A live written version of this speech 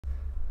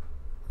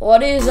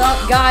What is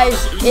up, guys?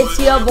 It's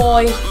your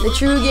boy, the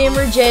True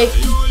Gamer Jake,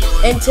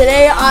 and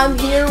today I'm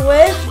here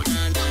with,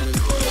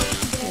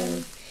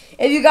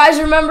 if you guys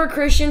remember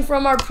Christian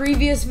from our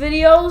previous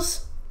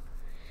videos,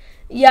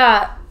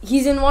 yeah,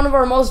 he's in one of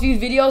our most viewed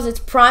videos.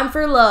 It's Prime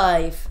for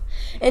Life.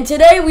 And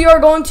today we are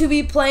going to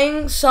be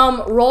playing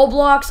some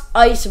Roblox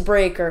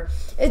Icebreaker.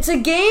 It's a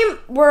game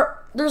where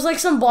there's like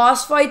some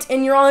boss fights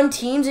and you're on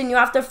teams and you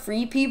have to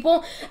free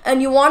people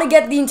and you want to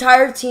get the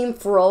entire team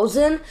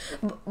frozen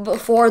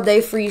before they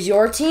freeze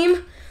your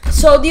team.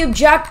 So the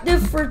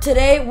objective for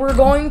today, we're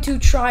going to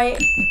try,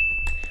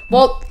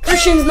 well,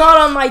 Christian's not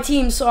on my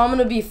team, so I'm going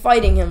to be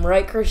fighting him,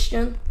 right,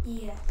 Christian?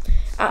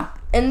 Yeah.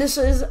 And this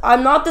is,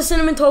 I'm not the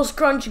Cinnamon Toast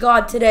Crunch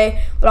God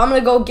today, but I'm going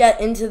to go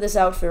get into this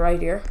outfit right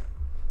here.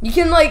 You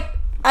can, like,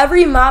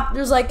 every map,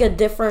 there's, like, a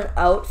different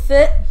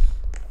outfit.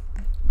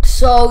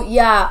 So,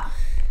 yeah.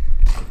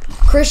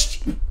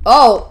 Christian,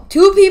 oh,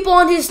 2 people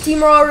on his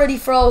team are already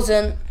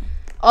frozen.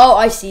 Oh,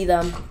 I see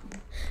them.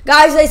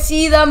 Guys, I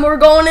see them. We're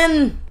going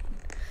in.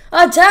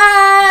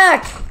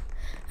 Attack!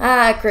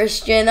 Ah,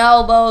 Christian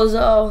elbows.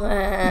 Oh.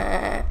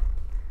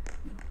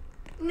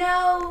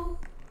 No.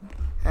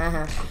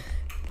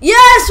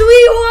 Yes,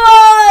 we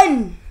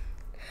won!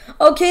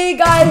 Okay,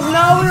 guys,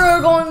 now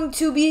we're going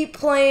to be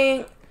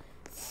playing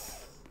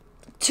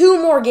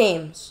 2 more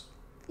games.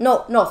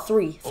 No,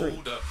 3.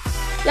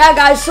 Yeah,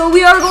 guys, so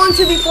we are going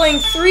to be playing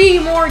 3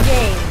 more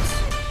games.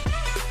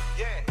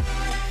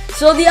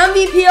 So the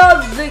MVP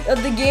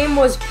of the game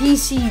was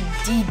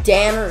PCD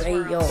Danner.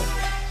 Hey, yo.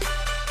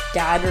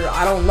 Dadder,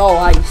 I don't know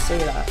how you say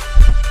that.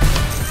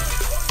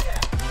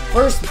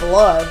 First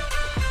blood.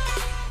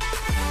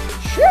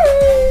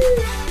 Sure.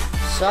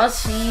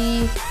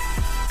 Sussy.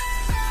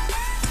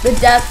 The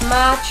death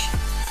match.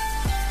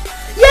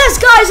 Yes,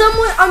 guys,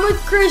 I'm with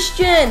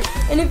Christian.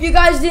 And if you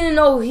guys didn't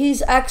know,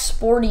 he's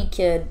ex-sporty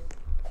kid.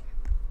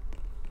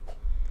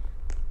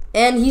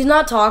 And he's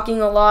not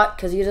talking a lot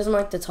because he doesn't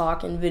like to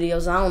talk in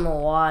videos. I don't know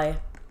why.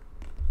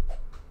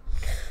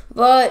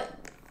 But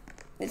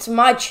it's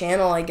my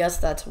channel, I guess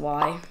that's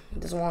why. He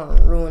doesn't want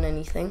to ruin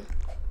anything.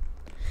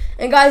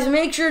 And guys,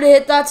 make sure to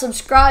hit that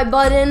subscribe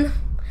button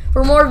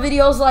for more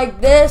videos like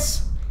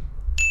this.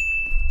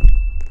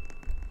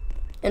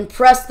 And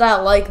press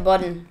that like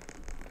button.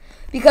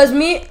 Because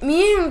me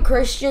and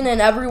Christian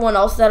and everyone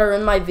else that are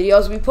in my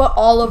videos, we put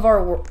all of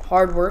our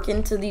hard work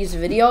into these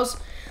videos.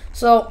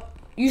 So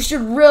you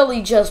should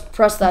really just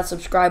press that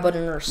subscribe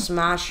button or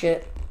smash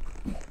it.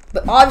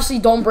 But obviously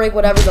don't break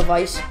whatever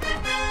device.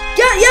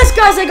 Yeah, yes,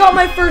 guys, I got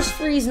my first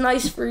freeze.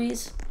 Nice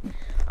freeze.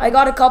 I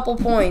got a couple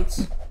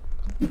points.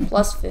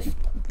 Plus 50.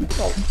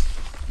 Oh.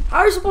 How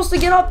are you supposed to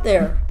get up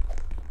there?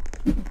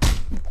 Bro.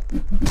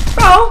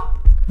 Oh,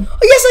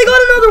 yes, I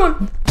got another one.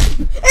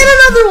 And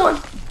another one.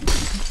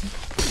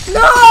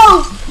 No!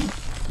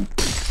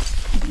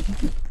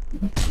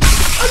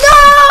 Oh,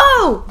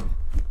 no!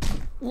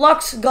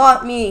 Lux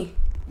got me.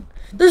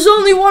 There's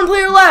only 1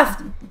 player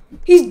left.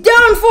 He's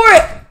down for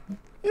it.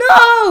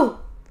 No!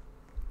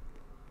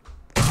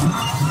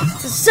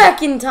 It's the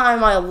second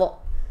time I lost.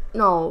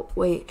 No,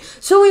 wait.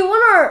 So we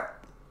won our...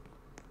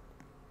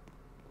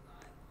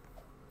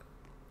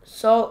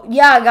 So,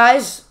 yeah,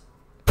 guys.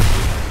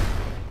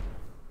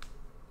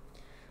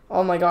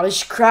 Oh my god, I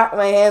just cracked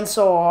my hand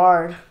so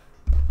hard.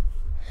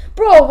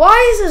 Bro, why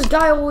is this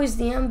guy always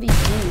the MVP?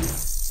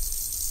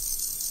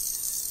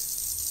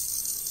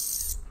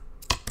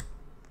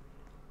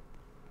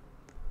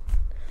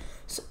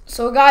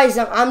 So guys,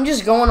 I'm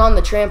just going on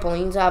the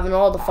trampolines, having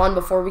all the fun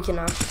before we can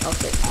actually...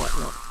 Okay,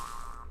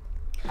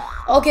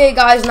 no. Okay,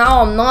 guys,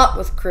 now I'm not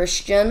with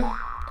Christian.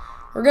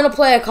 We're going to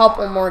play a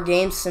couple more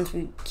games since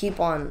we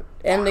keep on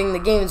ending the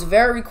games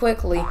very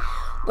quickly.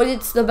 But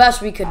it's the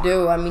best we could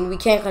do. I mean, we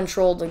can't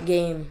control the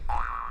game.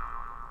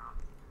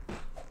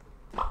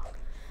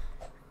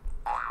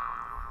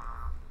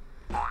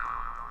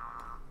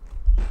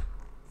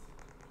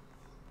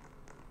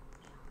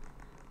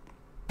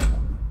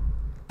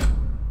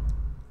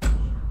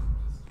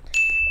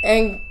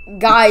 And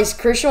guys,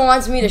 Christian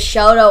wants me to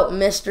shout out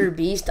Mr.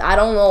 Beast. I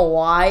don't know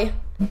why.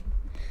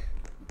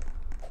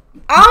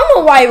 I don't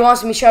know why he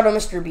wants me to shout out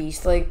Mr.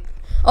 Beast. Like,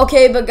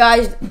 okay, but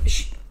guys,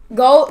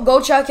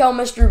 go check out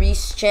Mr.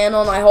 Beast's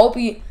channel, and I hope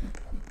he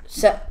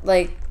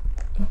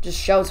just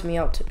shouts me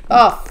out too.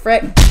 Oh,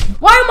 frick.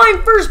 Why am I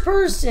in first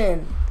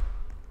person?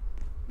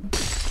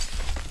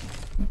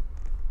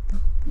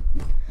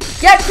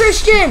 Get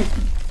Christian!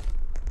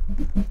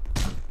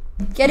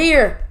 Get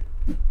here.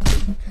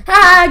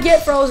 Ha!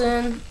 Get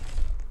frozen.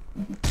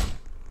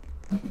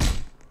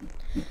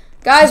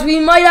 Guys, we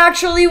might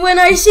actually win.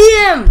 I see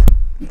him.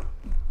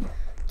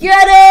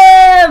 Get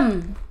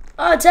him!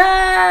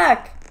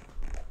 Attack!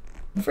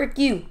 Frick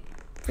you.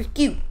 Frick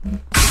you.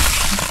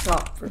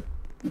 Oh, frick.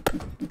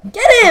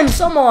 Get him,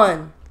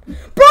 someone!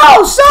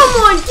 Bro,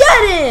 someone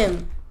get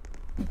him!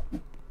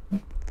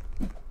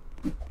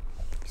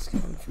 He's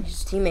going for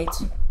his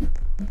teammates.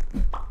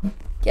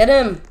 Get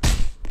him.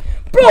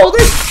 Bro,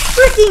 this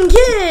freaking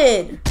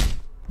kid!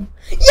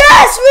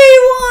 Yes, we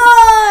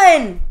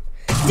won!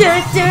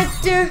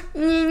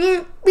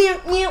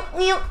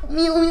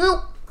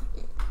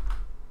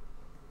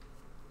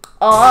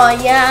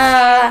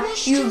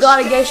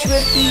 gotta get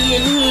swifty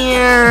in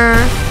here.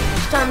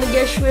 It's time to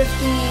get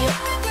swifty.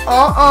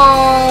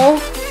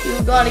 Uh-oh.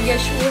 You gotta get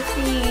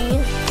swifty.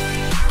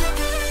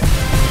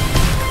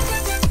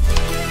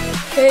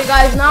 Okay,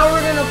 guys, now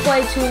we're gonna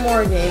play 2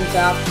 more games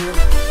after.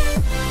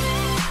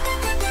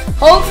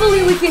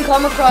 Hopefully we can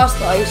come across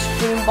the ice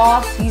cream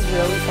boss. He's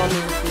really fun to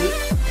defeat.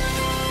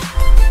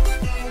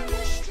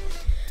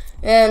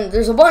 And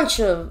there's a bunch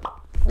of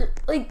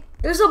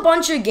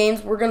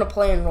games we're gonna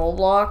play in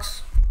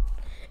Roblox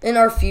in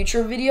our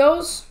future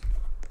videos.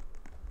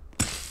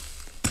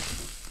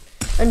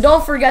 And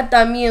don't forget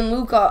that me and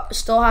Luca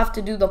still have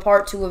to do the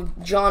part 2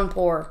 of John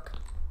Pork.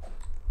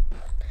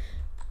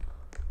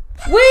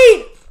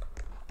 Wait!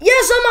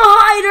 Yes, I'm a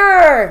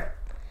hider!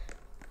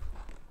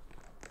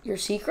 You're a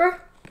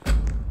seeker?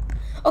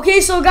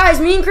 Okay, so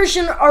guys, me and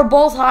Christian are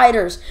both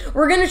hiders.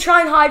 We're gonna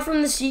try and hide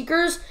from the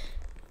seekers.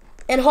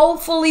 And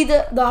hopefully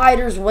the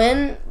hiders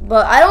win,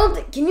 but I don't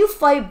think, can you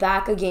fight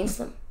back against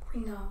them?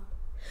 No.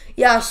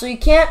 Yeah, so you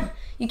can't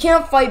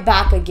fight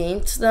back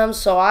against them,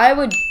 so I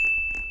would.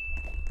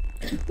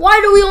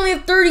 Why do we only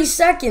have 30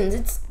 seconds?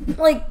 It's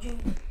like. You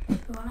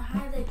wanna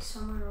hide like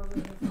somewhere over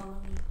here? Follow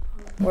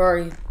me. Where are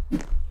you?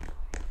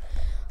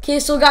 Okay,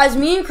 so guys,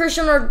 me and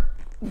Christian are.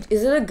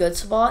 Is it a good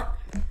spot?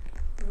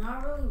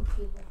 Not really.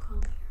 People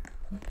come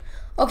here.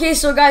 Okay,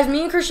 so guys,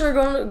 me and Christian are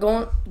going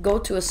to go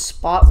to a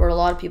spot where a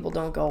lot of people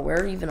don't go.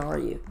 Where even are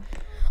you?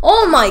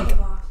 Oh my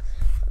god.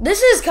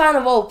 This is kind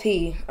of OP.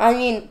 I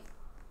mean,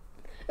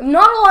 if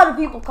not a lot of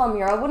people come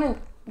here, I wouldn't.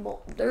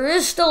 Well, there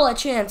is still a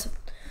chance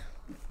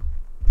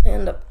I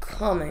end up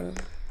coming.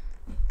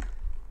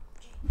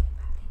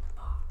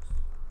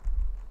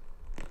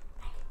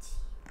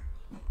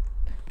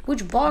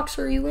 Which box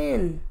are you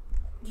in?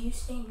 You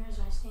stay in yours,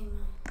 I stay in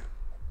mine.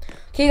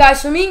 Okay,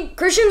 guys, so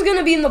Christian's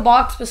gonna be in the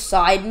box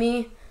beside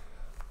me.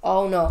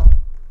 Oh no.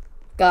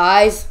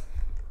 Guys.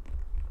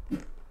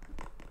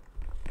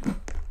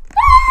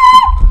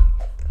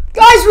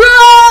 Guys,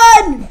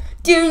 run!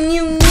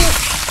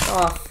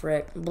 Oh,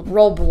 frick.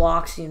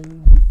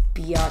 Robloxian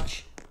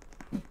biatch.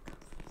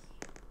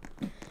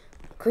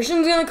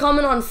 Christian's gonna come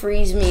in on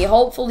freeze me.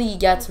 Hopefully he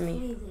gets me.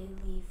 Hopefully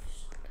they leave.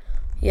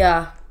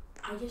 Yeah.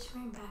 I just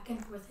ran back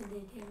and forth and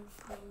they didn't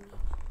find me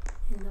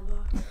in the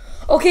box.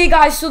 Okay,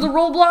 guys, so the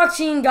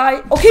Robloxian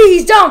guy. Okay,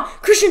 he's down.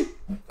 Christian,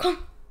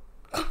 come.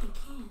 I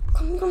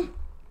can't. Come.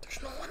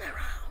 There's no one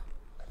around.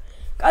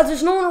 Guys,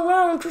 there's no one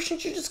around. Christian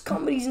should just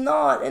come, but he's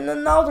not. And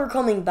then now they're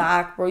coming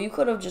back, bro. You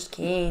could have just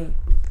came.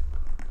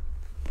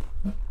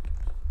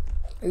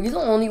 Are you the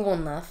only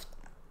one left?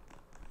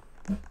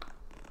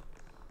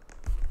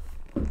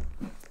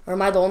 Or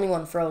am I the only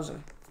one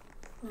frozen?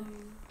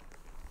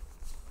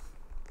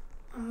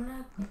 I'm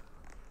gonna.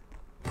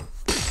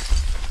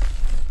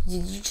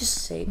 Did you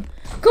just say?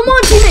 Come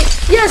on,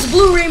 teammate! Yes,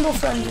 blue rainbow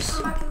friend. Just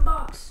Come back in the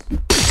box.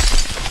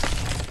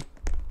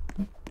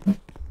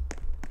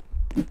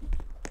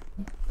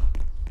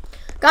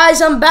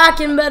 guys, I'm back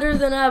and better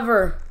than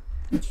ever.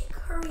 Jake,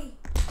 hurry.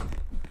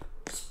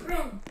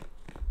 Sprint.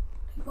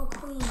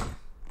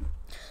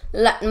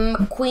 Latin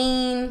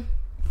McQueen.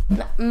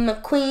 Latin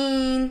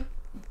McQueen.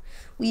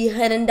 We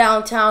heading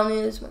downtown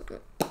is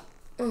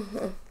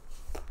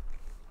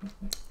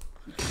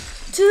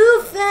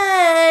too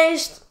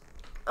fast.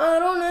 I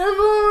don't ever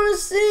want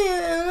to see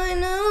it, and I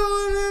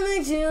know that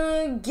makes you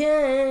look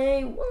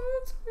gay.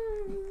 What's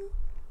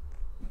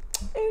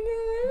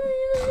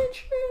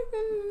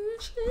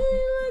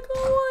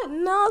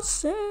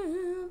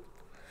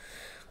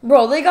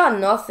bro, they got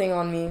nothing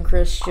on me and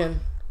Christian.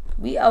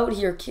 We out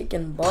here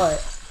kicking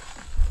butt.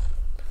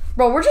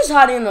 Bro, we're just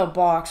hiding in a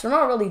box. We're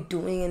not really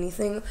doing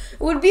anything.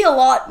 It would be a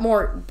lot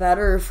more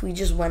better if we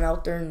just went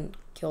out there and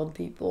killed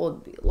people.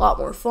 It'd be a lot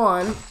more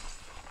fun.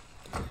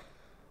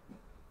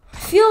 I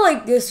feel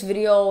like this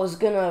video is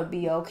gonna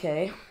be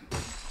okay.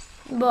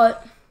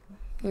 But,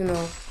 you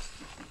know.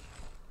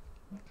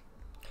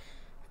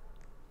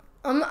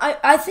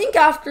 I think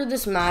after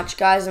this match,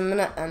 guys, I'm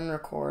gonna end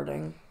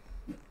recording.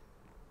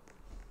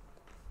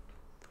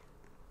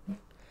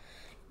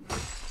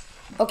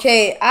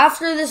 Okay,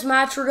 after this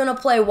match, we're gonna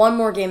play one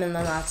more game and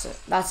then that's it.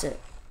 That's it.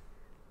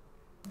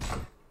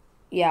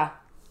 Yeah.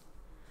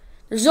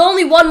 There's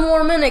only 1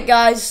 more minute,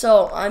 guys,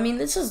 so, I mean,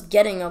 this is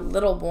getting a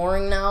little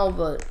boring now,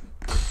 but,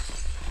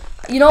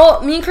 you know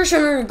what? Me and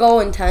Christian are gonna go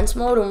intense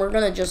mode and we're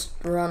gonna just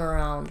run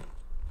around.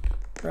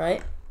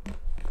 Right?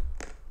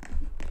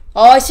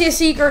 Oh, I see a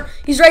seeker.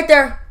 He's right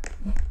there.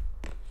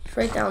 He's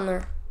right down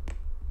there.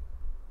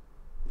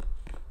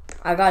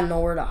 I got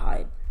nowhere to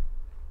hide.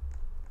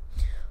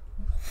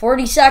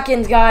 40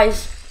 seconds,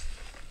 guys.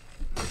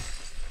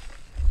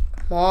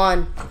 Come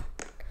on.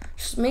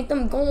 Just make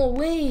them go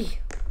away.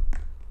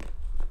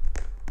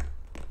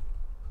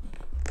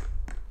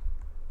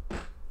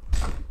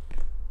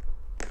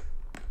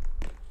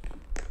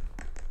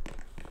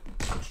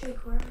 Jake,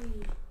 where are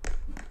you?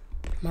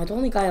 Am I the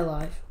only guy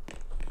alive?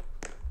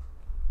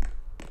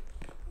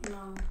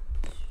 No.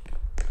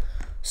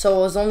 So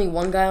it was only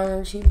one guy on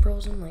our team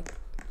frozen? Like,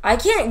 I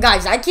can't,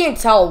 guys, I can't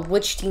tell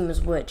which team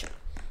is which.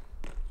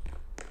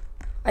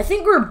 I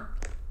think we're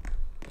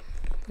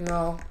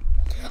No.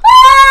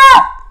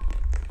 Ah!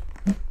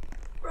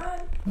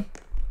 Run.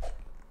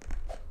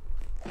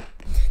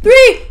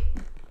 3.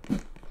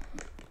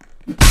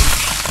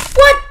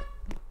 What?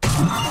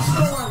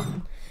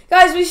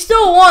 Guys, we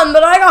still won,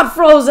 but I got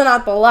frozen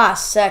at the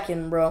last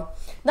second, bro.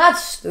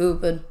 That's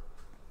stupid.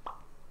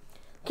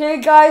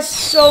 Okay, guys,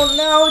 so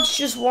now it's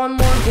just one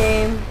more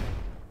game.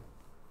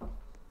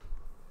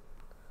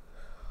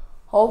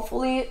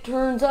 Hopefully it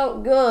turns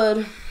out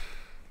good.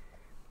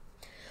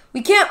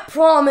 We can't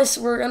promise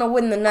we're going to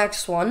win the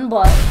next one,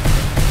 but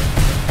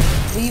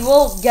we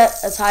will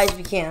get as high as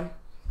we can.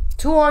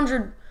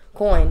 200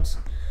 coins.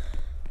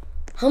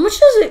 How much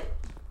does it...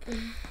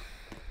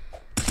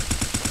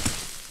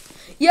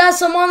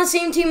 Yes, I'm on the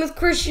same team with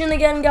Christian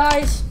again,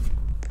 guys.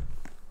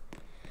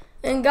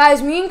 And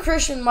guys, me and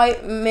Christian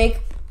might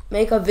make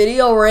a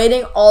video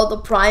rating all the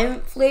Prime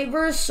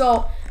flavors,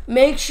 so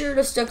make sure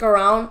to stick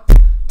around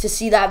to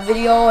see that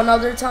video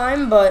another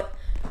time, but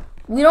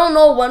we don't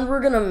know when we're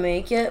gonna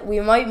make it. We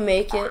might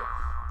make it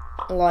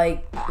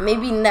like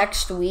maybe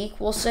next week,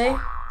 we'll say.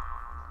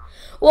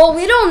 Well,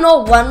 we don't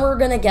know when we're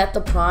gonna get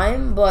the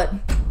Prime, but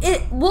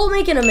we'll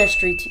make it a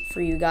mystery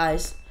for you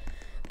guys.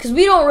 Because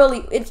we don't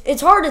really,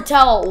 it's hard to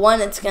tell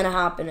when it's going to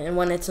happen and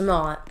when it's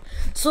not.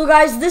 So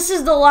guys, this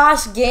is the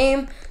last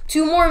game.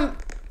 2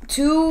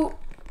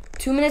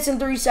 minutes and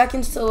 30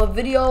 seconds till the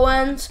video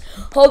ends.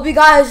 Hope you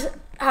guys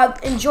have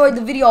enjoyed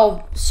the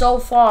video so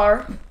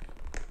far.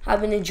 I've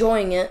been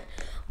enjoying it.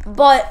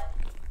 But,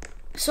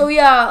 so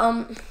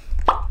yeah,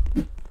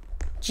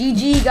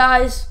 GG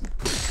guys.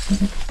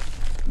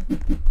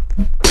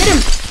 Hit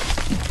him.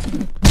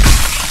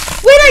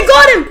 Wait, I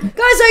got him! Guys,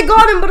 I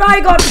got him, but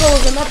I got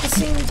frozen at the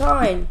same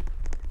time.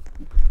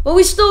 But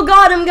we still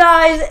got him,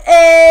 guys.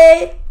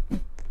 Hey!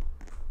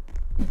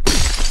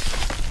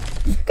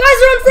 Guys,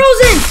 they're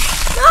unfrozen!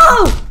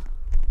 No!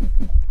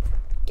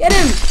 Get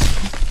him!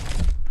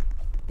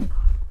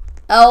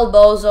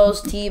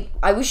 Elbozos,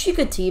 I wish you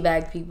could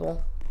teabag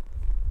people.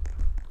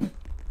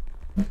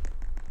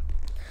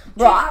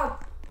 Bro.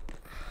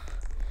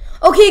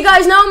 Okay,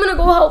 guys, now I'm gonna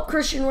go help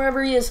Christian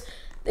wherever he is.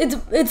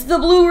 It's the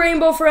blue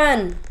rainbow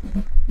friend.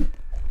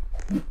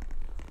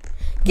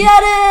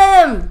 Get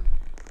him!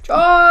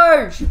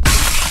 Charge!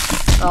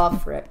 Oh,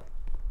 frick.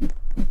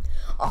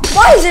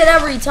 Why is it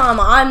every time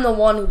I'm the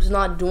one who's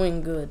not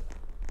doing good?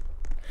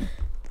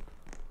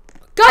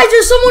 Guys,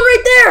 there's someone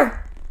right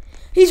there!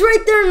 He's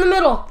right there in the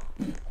middle.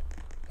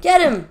 Get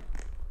him.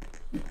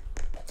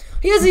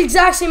 He has the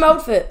exact same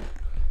outfit.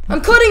 I'm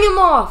cutting him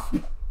off.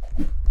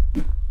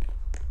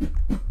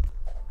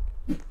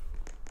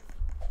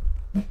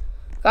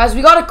 Guys,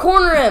 we gotta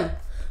corner him.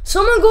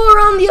 Someone go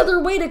around the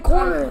other way to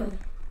corner him.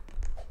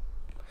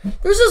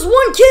 There's this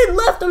one kid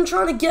left I'm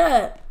trying to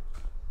get.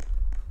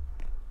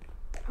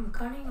 I'm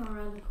cutting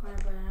around the corner,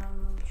 but I don't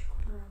know which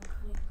corner I'm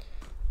cutting.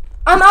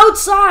 I'm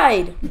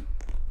outside.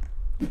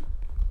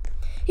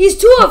 He's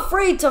too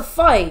afraid to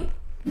fight.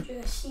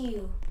 I see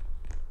you.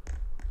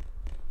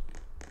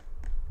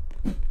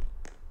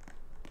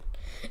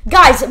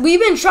 Guys, we've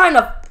been trying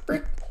to...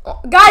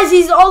 Guys,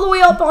 he's all the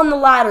way up on the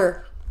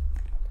ladder.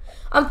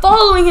 I'm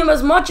following him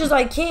as much as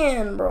I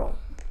can, bro.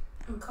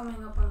 I'm coming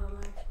up on the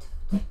left.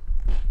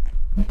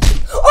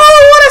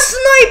 Oh, what a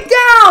snipe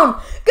down!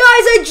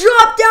 Guys, I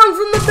dropped down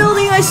from the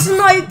building. I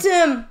sniped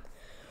him.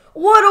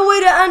 What a way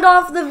to end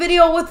off the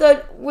video with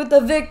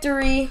a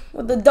victory,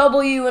 with the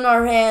W in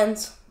our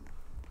hands.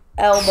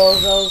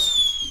 Elbozos.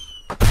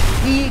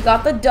 We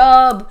got the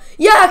dub.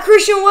 Yeah,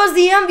 Christian was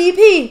the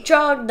MVP.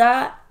 Chug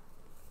that.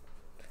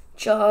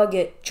 Chug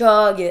it.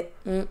 Chug it.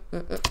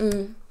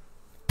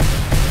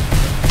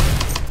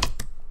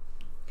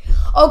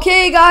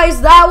 Okay, guys,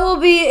 that will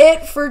be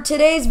it for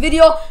today's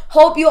video.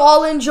 Hope you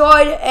all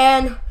enjoyed,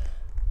 and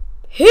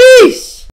peace!